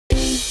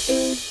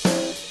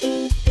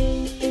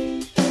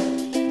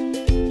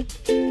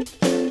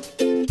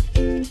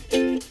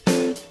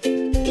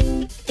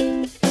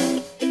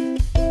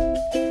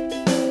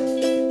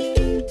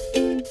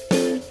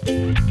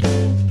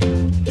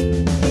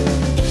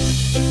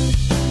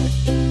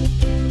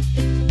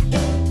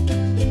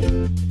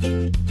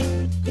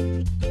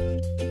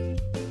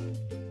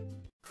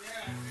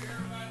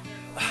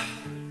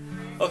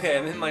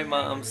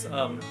mom's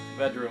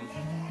bedroom,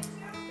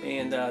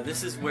 and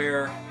this is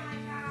where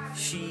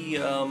she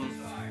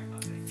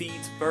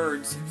feeds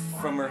birds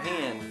from her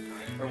hand,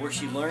 or where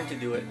she learned to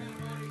do it.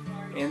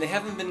 And they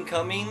haven't been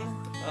coming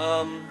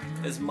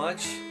as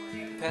much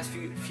the past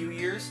few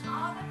years,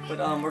 but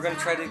we're going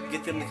to try to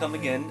get them to come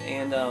again,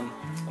 and I'm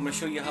going to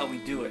show you how we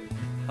do it,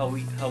 how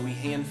we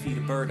hand feed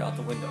a bird out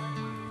the window.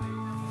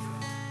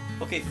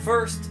 Okay,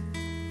 first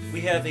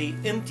we have a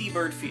empty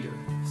bird feeder.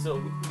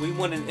 So we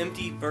want an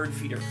empty bird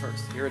feeder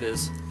first. Here it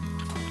is.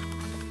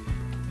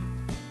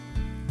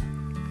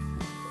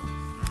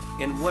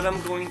 And what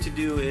I'm going to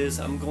do is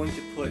I'm going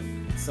to put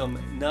some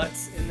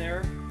nuts in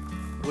there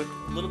with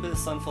a little bit of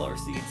sunflower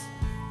seeds.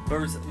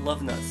 Birds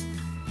love nuts.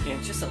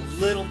 And just a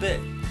little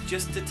bit,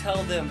 just to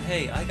tell them,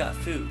 hey, I got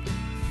food.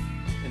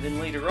 And then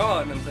later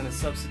on, I'm going to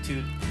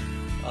substitute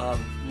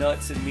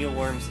nuts and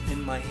mealworms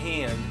in my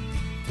hand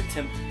to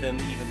tempt them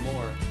even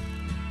more.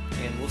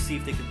 And we'll see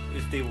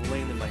if they will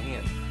land in my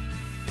hand.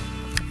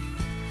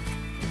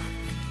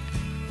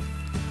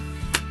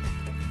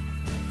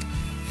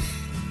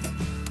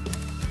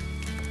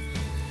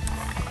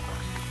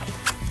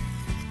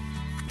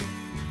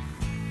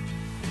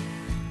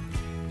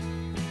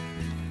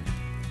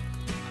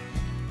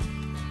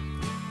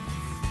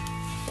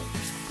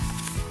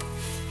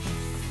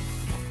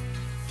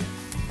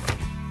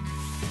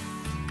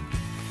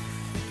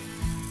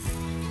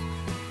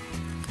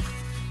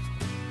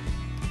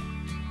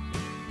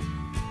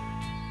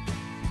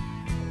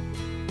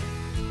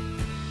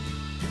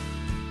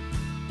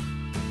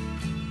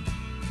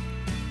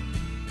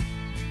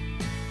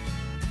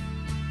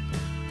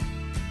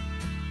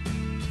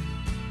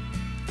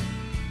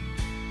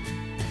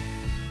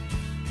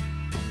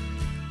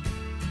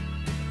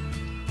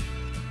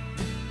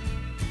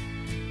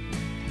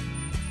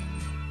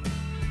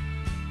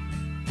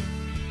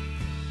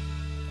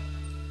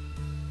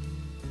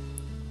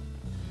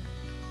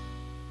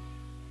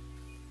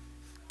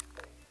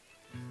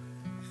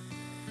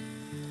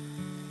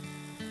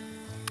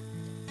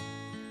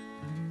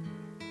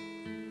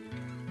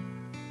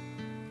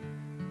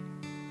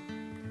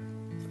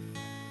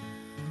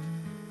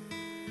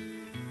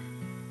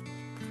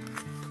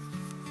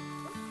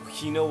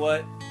 You know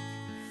what?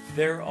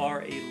 There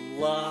are a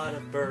lot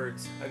of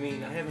birds. I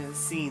mean, I haven't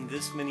seen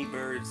this many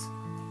birds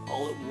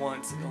all at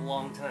once in a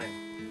long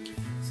time.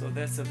 So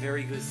that's a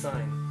very good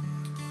sign.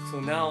 So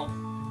now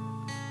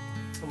I'm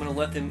going to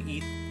let them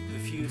eat the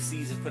few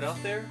seeds I put out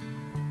there.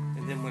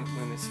 And then when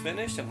it's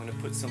finished, I'm going to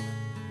put some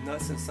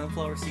nuts and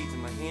sunflower seeds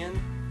in my hand.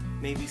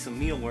 Maybe some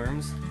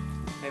mealworms.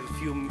 I have a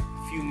few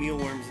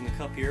mealworms in the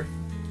cup here.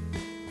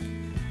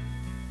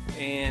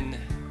 And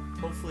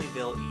hopefully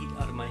they'll eat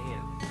out of my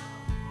hand.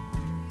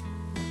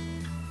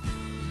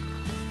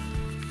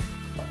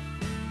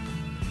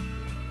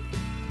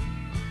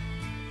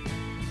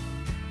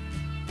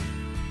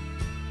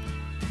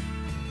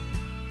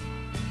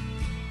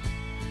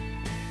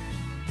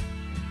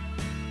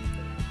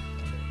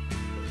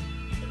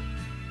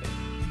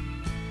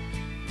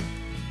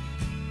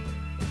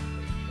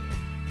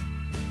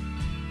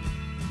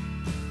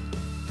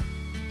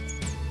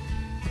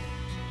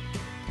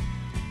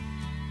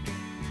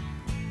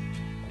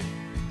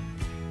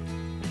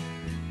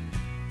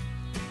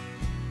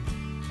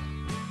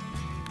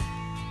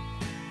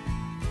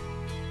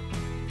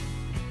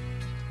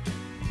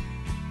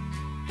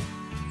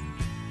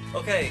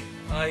 Okay,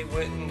 I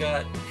went and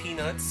got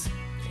peanuts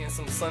and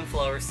some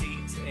sunflower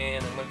seeds,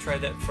 and I'm going to try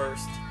that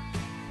first.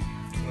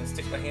 I'm going to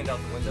stick my hand out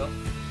the window.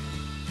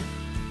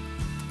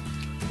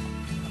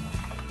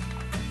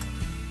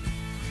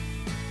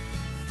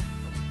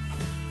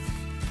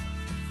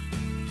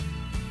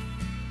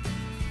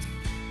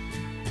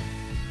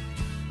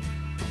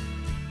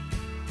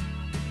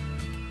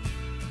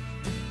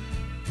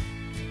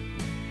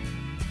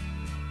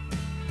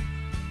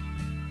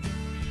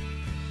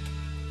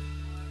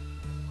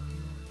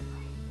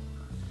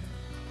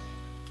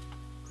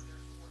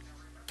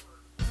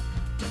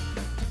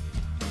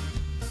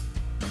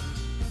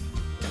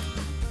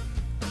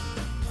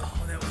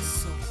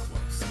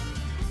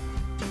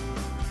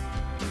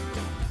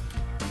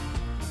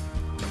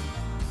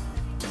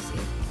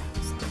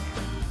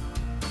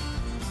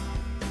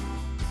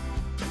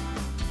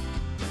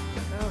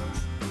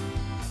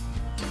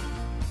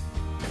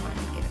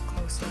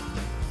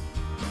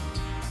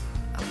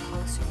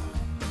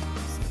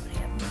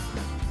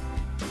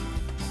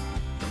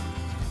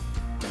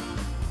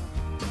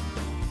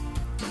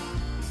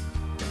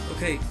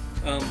 Okay,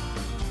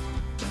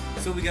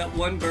 so we got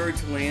one bird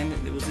to land,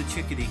 and it was a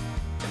chickadee.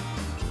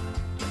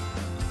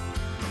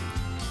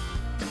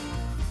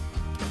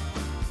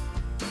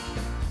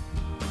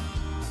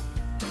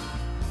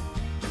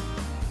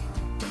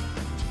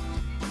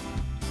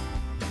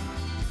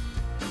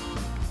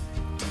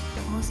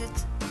 Was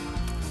it?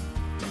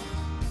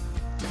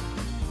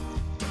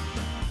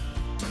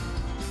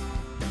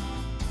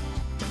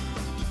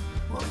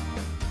 Well,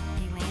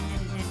 he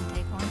landed and didn't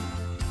take one.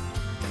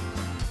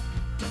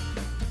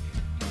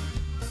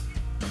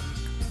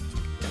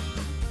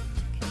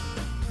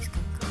 He's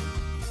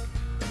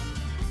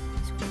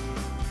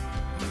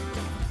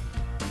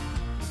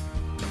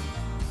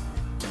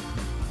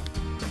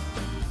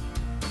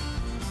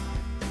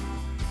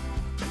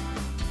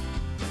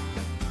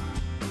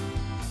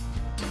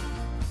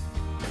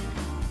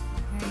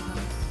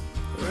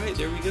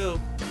we go.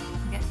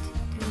 We got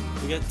two.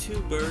 We got two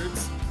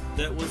birds.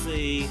 That was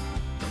a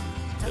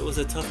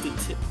tufted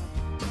tip.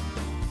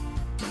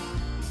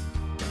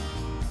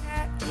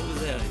 What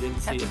was that? I didn't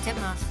see Tufted it.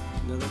 titmouse.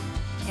 Another.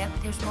 Yep,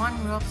 there's one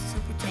real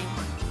super tame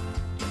one.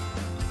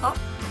 Oh!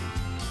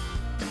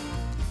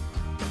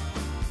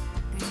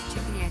 There's a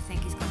chickadee I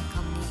think he's gonna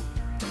come and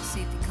eat. Let's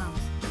see if he comes.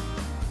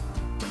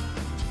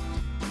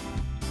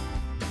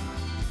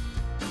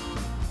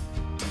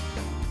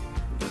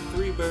 We got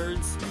three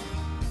birds.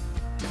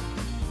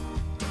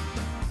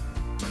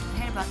 I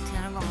had about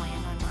 10 of them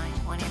land on mine,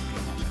 one after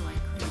another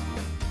like crazy.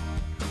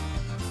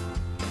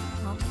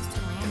 Well, he's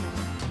still landing.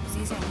 'Cause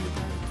these are new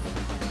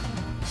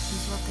birds.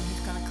 He's looking,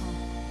 he's gonna come.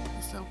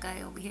 This little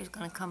guy over here is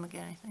gonna come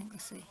again, I think.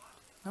 Let's see.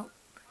 Nope.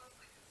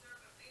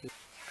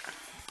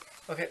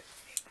 Okay,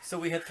 so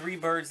we had three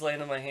birds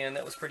land on my hand.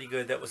 That was pretty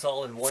good. That was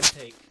all in one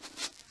take.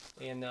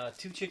 And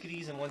two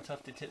chickadees and one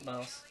tufted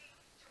titmouse.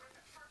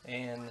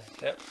 And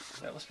that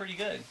was pretty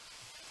good.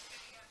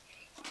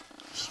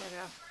 Shut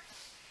up.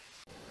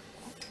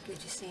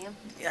 Did you see him?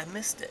 Yeah, I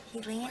missed it.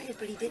 He landed,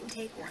 but he didn't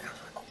take one.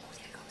 Oh,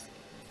 there he goes.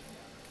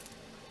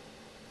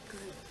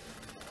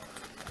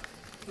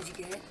 Good. Did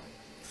you get it?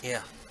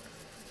 Yeah.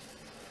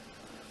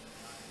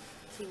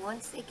 See,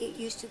 once they get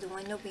used to the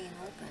window being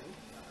open,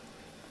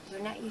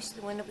 they're not used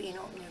to the window being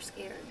open, they're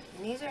scared.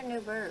 And these are new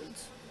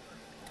birds,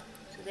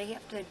 so they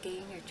have to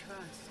gain your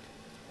trust.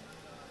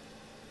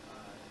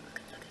 Look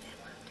at that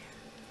one up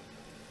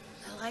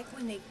there. I like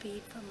when they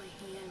feed from my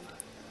hand.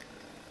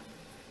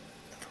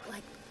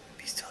 Like,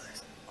 Be still.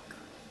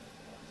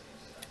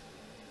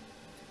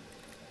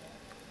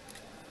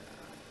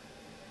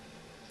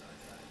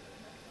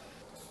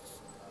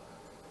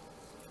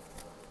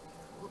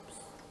 whoops.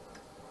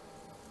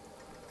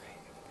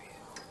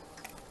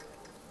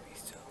 Be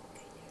still.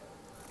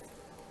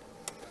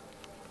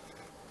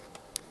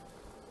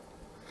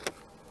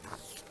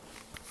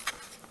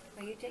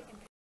 Are you taking